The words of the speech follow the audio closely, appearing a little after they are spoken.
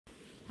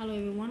Hello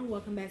everyone,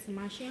 welcome back to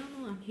my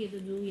channel. I'm here to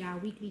do y'all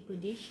weekly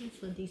predictions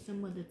for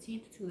December the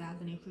 10th,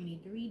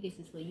 2023. This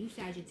is for you,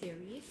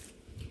 Sagittarius.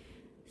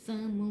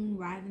 Sun, Moon,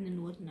 Rising, and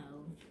North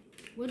Node.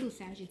 What do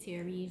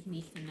Sagittarius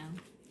need to know?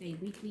 They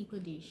weekly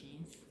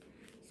predictions.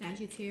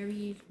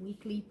 Sagittarius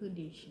weekly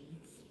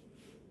predictions.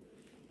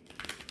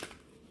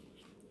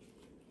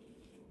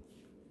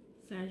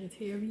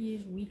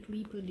 Sagittarius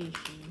weekly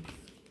predictions.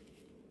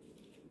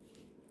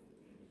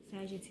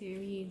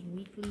 Sagittarius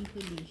weekly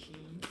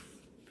predictions.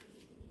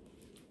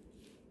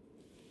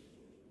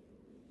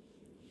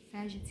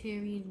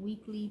 Sagittarius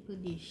weekly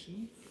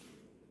predictions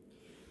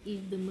is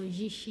the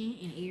Magician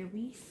in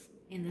Aries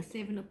and the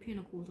Seven of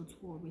Pentacles of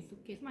Taurus.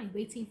 Okay, somebody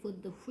waiting for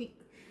the freak.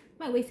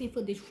 Somebody waiting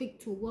for this freak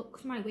to work.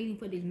 Somebody waiting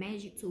for this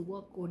magic to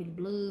work or this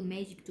blood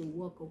magic to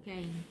work.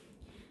 Okay,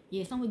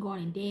 yeah, someone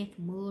going death,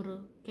 murder.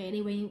 Okay,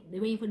 they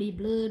waiting for this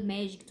blood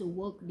magic to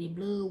work. The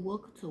blood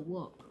work to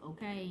work.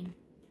 Okay.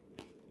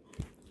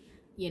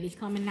 Yeah, this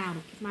coming out.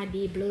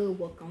 Somebody did blood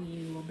work on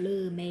you or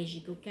blood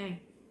magic.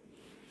 Okay.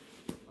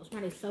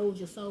 Somebody sold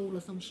your soul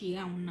or some shit.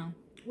 I don't know.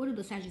 What do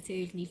the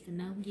Sagittarius need to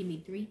know? Give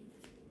me 3.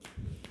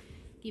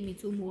 Give me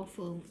 2 more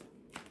for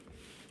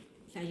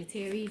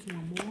Sagittarius. 1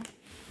 more.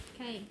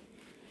 Okay.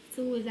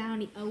 2 is out in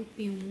the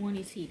open. 1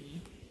 is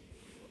hidden.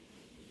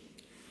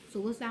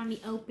 So what's out in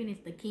the open is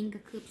the King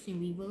of Cups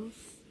in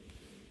reverse.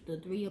 The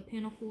 3 of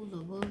Pentacles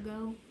of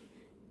Virgo.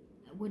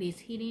 What is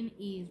hidden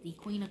is the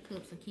Queen of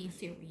Cups of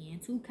Cancerian.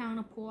 2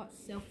 counterparts.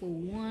 Except for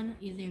 1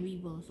 is in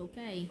reverse.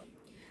 Okay.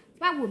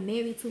 If I were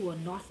married to a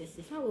narcissist,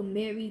 if I were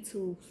married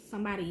to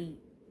somebody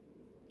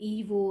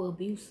evil,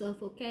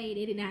 abusive, okay,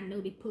 they did not know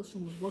the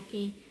person was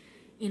working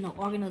in an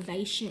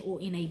organization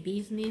or in a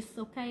business,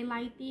 okay,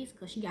 like this,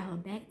 because she got her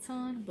back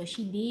turned, but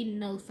she did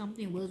know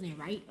something wasn't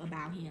right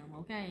about him,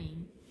 okay.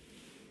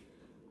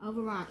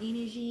 Overall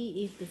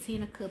energy is the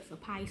 10 of Cups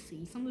of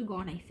Pisces. Some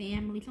regarding a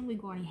family, some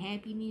regarding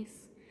happiness.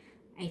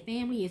 A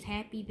family is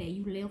happy that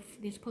you left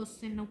this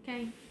person,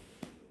 okay.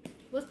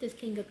 What's this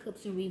King of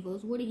Cups in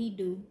reverse? What did he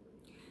do?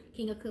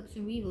 King of Cups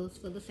in reverse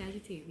for the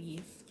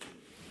Sagittarius.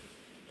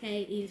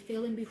 Okay, it is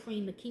feeling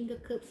between the King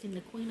of Cups and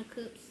the Queen of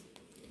Cups.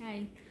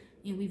 Okay,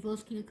 in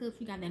reverse King of Cups,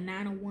 we got the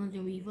 9 of Wands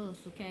in reverse.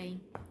 Okay,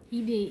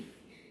 he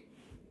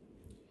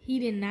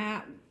did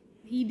not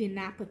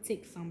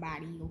protect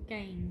somebody.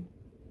 Okay,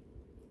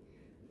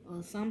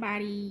 or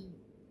somebody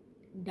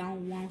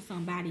don't want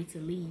somebody to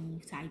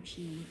leave type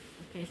shit.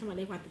 Okay,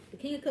 somebody like the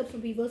King of Cups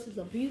in reverse is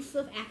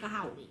abusive,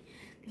 alcoholic.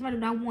 Somebody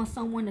don't want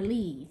someone to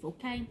leave.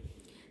 Okay.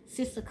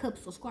 6 of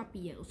Cups for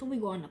Scorpio. Some we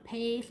go in the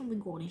past, some we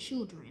go in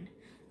children.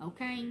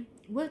 Okay?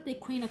 What's the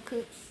Queen of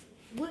Cups?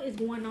 What is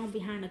going on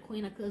behind the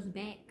Queen of Cups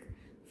back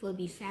for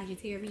the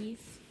Sagittarius?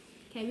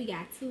 Okay, we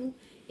got 2.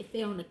 It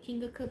fell on the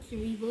King of Cups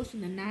in reverse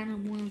and the 9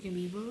 of Wands in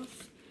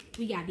reverse.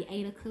 We got the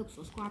 8 of Cups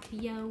for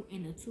Scorpio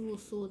and the 2 of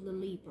Swords of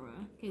Libra.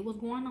 Okay, what's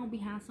going on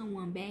behind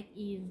someone back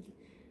is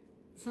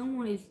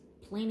someone is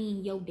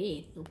planning your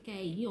death.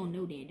 Okay, you don't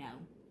know that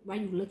though. Why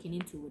you looking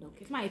into it?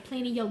 Okay, somebody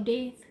planning your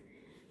death.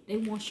 They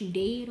want you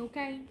dead,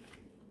 okay?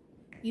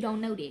 You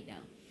don't know that,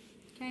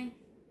 though, okay?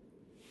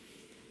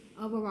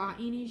 Overall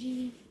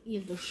energy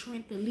is the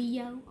Strength of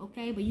Leo,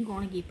 okay? But you're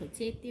going to get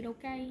protected,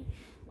 okay?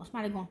 Or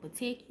somebody going to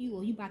protect you,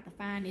 or you about to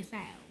find this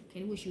out,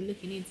 okay? What you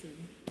looking into.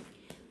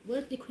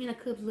 What's the Queen of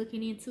Cups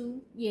looking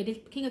into? Yeah, this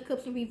King of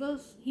Cups in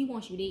reverse, he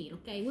wants you dead,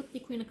 okay? What's the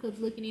Queen of Cups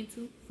looking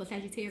into for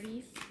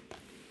Sagittarius?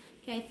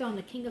 Okay, found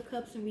the King of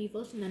Cups in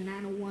reverse and the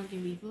 9 of Wands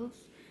in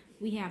reverse.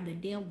 We have the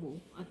Devil,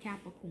 a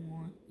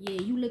Capricorn.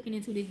 Yeah, you looking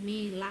into this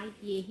man's life.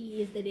 Yeah,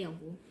 he is the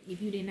devil.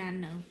 If you did not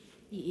know,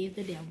 he is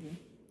the devil.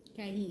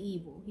 Okay, he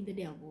evil. He the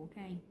devil,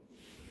 okay?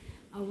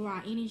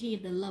 Overall energy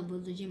is the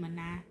Lovers, the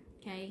Gemini,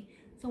 okay?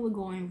 Some we're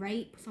going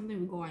rape, something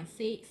we're going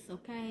sex,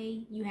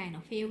 okay? You had an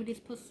affair with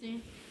this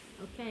person,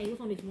 okay?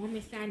 What's on this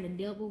woman's side and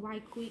the devil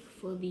right quick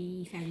for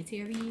the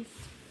Sagittarius?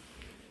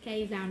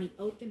 Okay, it's down the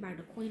open by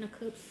the Queen of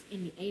Cups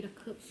and the 8 of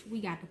Cups. We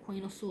got the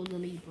Queen of Swords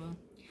of Libra.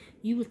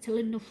 You was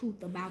telling the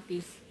truth about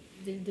this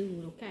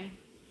dude, okay?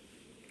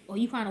 Or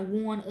you trying to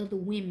warn other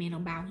women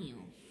about him.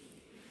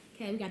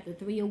 Okay, we got the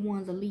 3 of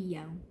Wands of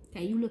Leo.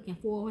 Okay, you looking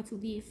forward to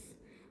this?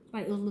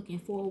 Somebody else looking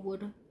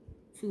forward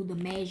to the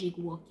magic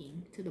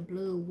working, to the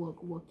blood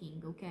work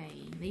working, okay?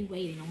 They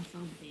waiting on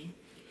something.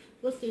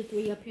 What's the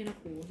 3 of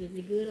Pentacles? Is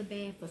it good or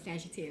bad for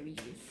Sagittarius?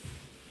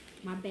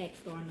 My back's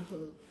starting to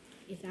hurt.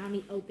 It's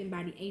only open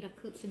by the 8 of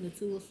Cups and the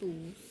 2 of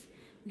Swords.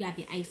 We got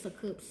the Ace of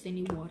Cups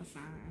and the water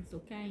signs,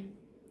 okay?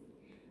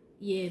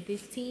 Yeah,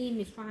 this team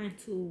is trying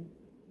to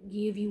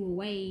give you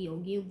away or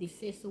give this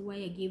sex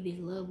away or give this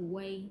love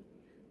away,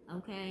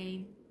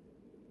 okay?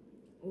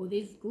 Or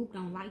this group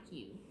don't like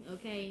you,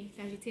 okay?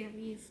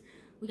 Sagittarius,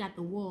 we got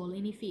the wall,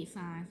 any fit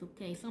signs,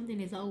 okay?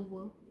 Something is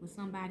over with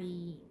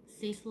somebody's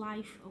sex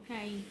life,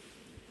 okay?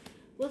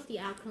 What's the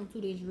outcome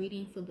to this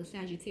reading for the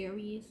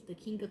Sagittarius? The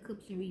King of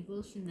Cups in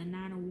reverse and the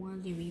 9 of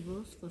Wands in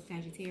reverse for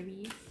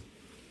Sagittarius.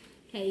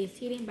 Okay, it's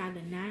hidden by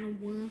the 9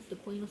 of Wands, the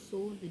Queen of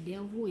Swords, the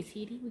Devil is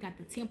hidden. We got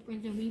the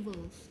Temperance in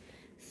reverse.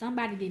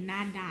 Somebody did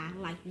not die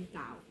like we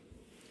thought.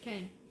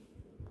 Okay.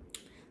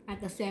 Like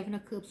the 7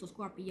 of Cups or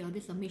Scorpio,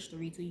 this a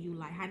mystery to you.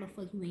 Like, how the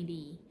fuck you ain't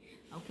dead?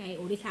 Okay,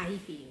 or this how he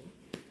feel.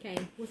 Okay,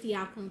 what's the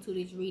outcome to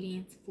this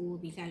reading for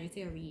the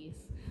Sagittarius?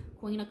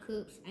 Queen of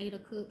Cups, 8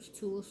 of Cups,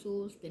 2 of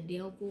Swords, the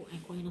Devil,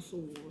 and Queen of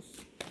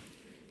Swords.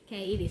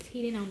 Okay, it is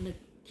hidden on the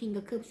King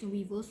of Cups in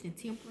reverse and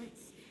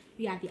Temperance.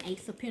 We got the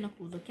Ace of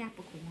Pentacles of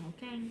Capricorn,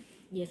 okay?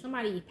 Yeah,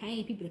 somebody is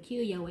paying people to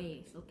kill your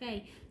ass,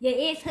 okay? Your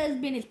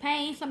ex-husband is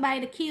paying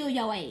somebody to kill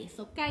your ass,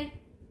 okay?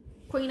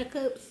 Queen of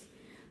Cups,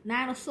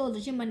 9 of Swords,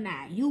 of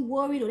Gemini. You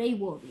worried or they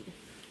worried?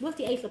 What's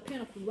the Ace of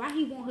Pentacles? Why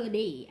he want her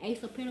dead?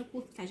 Ace of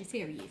Pentacles,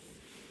 Sagittarius.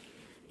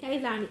 Okay,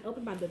 it's lining up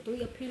about the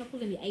 3 of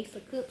Pentacles and the Ace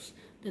of Cups,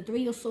 the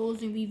 3 of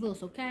Swords in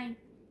reverse, okay?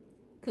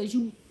 Cause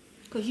you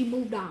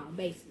moved on,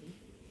 basically.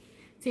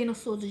 10 of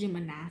Swords of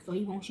Gemini, so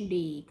he wants you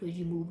dead because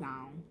you moved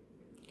on.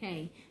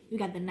 Okay, you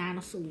got the 9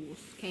 of Swords.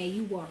 Okay,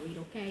 you worried,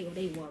 okay, or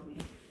they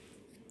worried.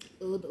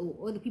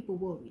 Other people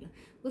worried.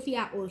 What's the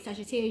outcome?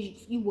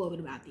 Sagittarius, you worried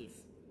about this.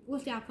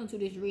 What's the outcome to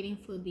this reading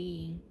for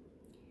the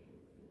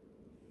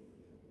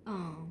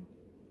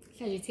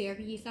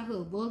Sagittarius? I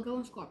heard Virgo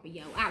and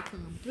Scorpio.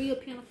 Outcome: 3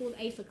 of Pentacles,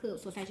 Ace of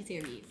Cups for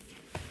Sagittarius.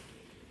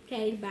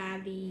 Okay,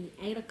 by the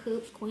 8 of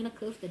Cups, Queen of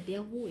Cups, the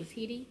Devil is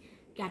hitting.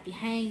 Got the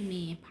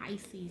Hangman,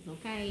 Pisces,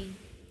 okay?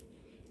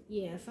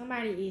 Yeah,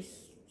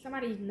 somebody's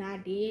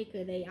not dead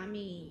because they, I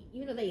mean,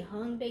 even though they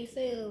hung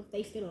themselves,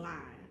 they still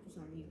alive for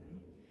some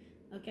reason.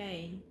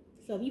 Okay?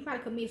 So if you try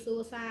to commit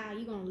suicide,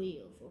 you're going to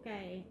live,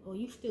 okay? Or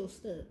you still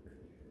stuck.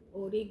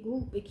 Or their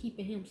group is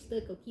keeping him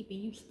stuck or keeping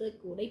you stuck,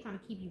 or they trying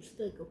to keep you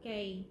stuck,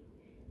 okay?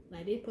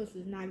 Like, this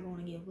person's not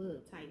going to give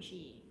up type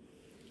shit.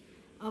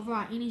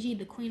 Overall energy,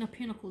 the Queen of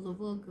Pentacles of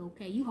Virgo,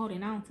 okay? You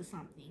holding on to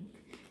something.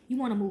 You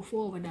want to move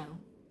forward, though,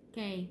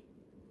 okay?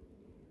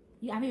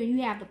 I mean,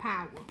 you have the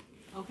power,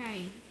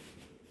 okay?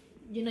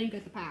 You know you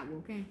got the power,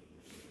 okay?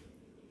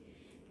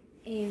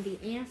 And the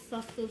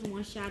ancestors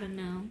want y'all to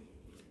know.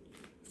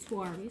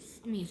 Watch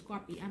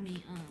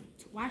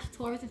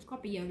Taurus and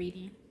Scorpio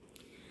reading.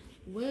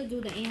 What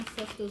do the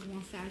ancestors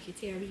want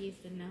Sagittarius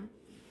to know?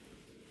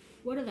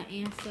 What do the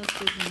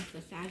ancestors want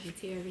for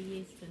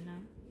Sagittarius to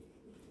know?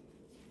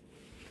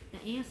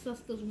 The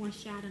ancestors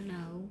want y'all to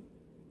know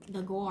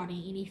the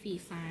garden, any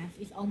feet signs.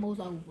 It's almost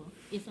over.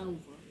 It's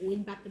over. Or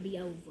it's about to be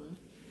over.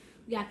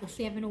 We got the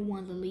 7 of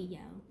Wands of Leo.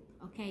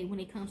 Okay, when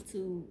it comes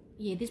to,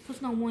 yeah, this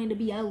person don't want it to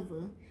be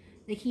over.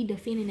 They keep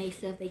defending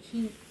themselves. They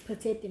keep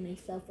protecting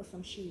themselves for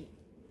some shit.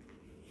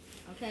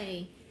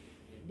 Okay,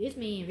 this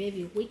man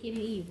very wicked and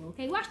evil.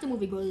 Okay, watch the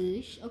movie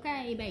Grudge.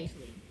 Okay,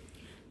 basically.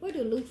 What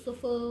do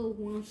Lucifer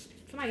want?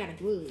 Somebody got a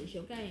grudge,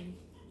 okay?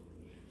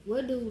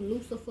 What do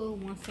Lucifer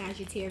want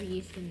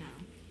Sagittarius to know?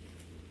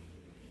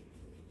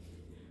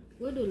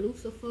 What do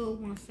Lucifer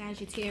want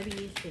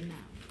Sagittarius to know?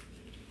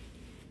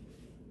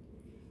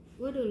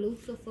 What do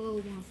Lucifer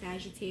want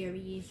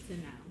Sagittarius to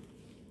know?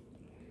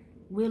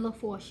 Wheel of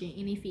Fortune,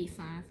 any feet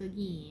signs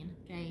again.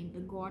 Okay,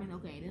 the garden.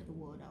 Okay, that's the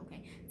word.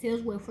 Okay,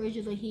 tells where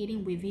treasures are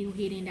hidden, reveal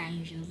hidden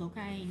dangers.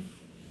 Okay,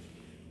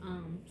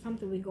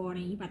 something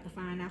regarding you about to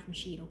find out some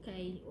shit.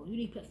 Okay, or you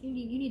need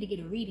to get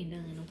a reading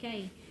done.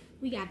 Okay,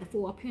 we got the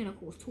 4 of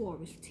Pentacles,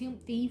 Taurus,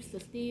 tempt thieves to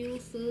steal,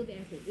 serve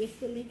as an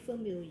excellent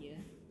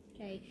familiar.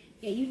 Okay,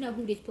 yeah, you know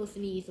who this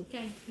person is.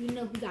 Okay, you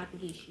know who's out to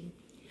get you.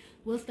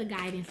 What's the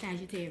guidance,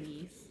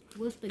 Sagittarius?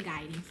 What's the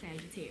guidance,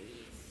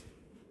 Sagittarius?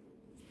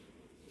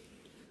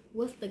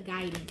 What's the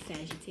guidance,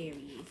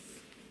 Sagittarius?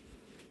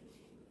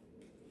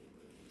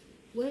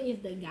 What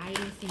is the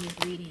guidance in this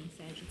reading,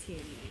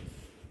 Sagittarius?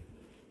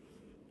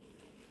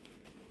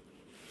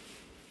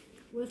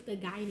 What's the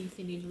guidance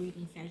in this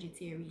reading,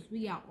 Sagittarius?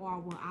 We got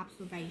aura,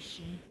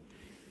 observation.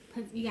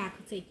 You gotta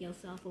protect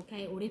yourself,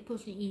 okay? Or this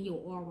person in your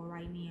aura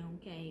right now,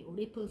 okay? Or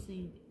this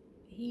person,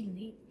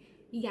 he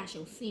got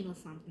your sin or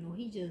something, or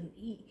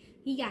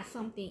he got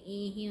something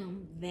in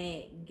him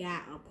that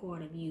got a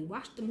part of you.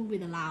 Watch the movie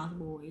The Lost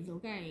Boys,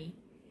 okay?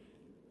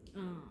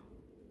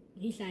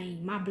 He's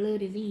saying my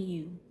blood is in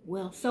you.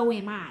 Well, so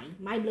am I.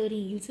 My blood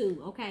in you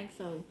too, okay?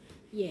 So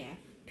yeah,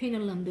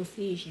 pendulum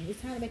decision. It's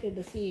time to make a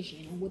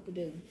decision on what to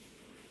do.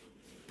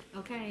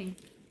 Okay.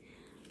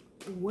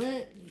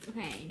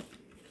 Okay.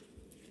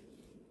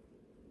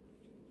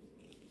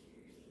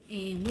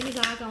 And when is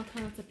all gonna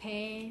come to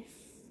pass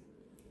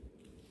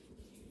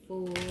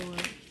for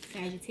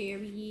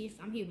Sagittarius?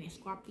 I'm hearing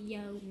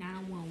Scorpio,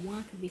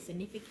 911 could be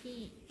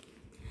significant.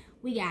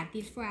 We got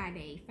this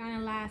Friday.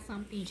 Finalize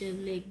something, just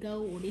let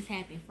go, or this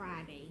happened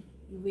Friday.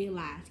 You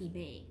realize he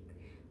back.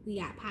 We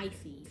got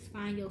Pisces.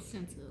 Find your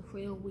center.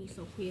 12 weeks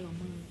or 12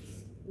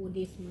 months, or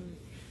this month.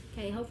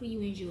 Okay, hopefully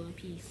you enjoy.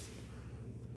 Peace.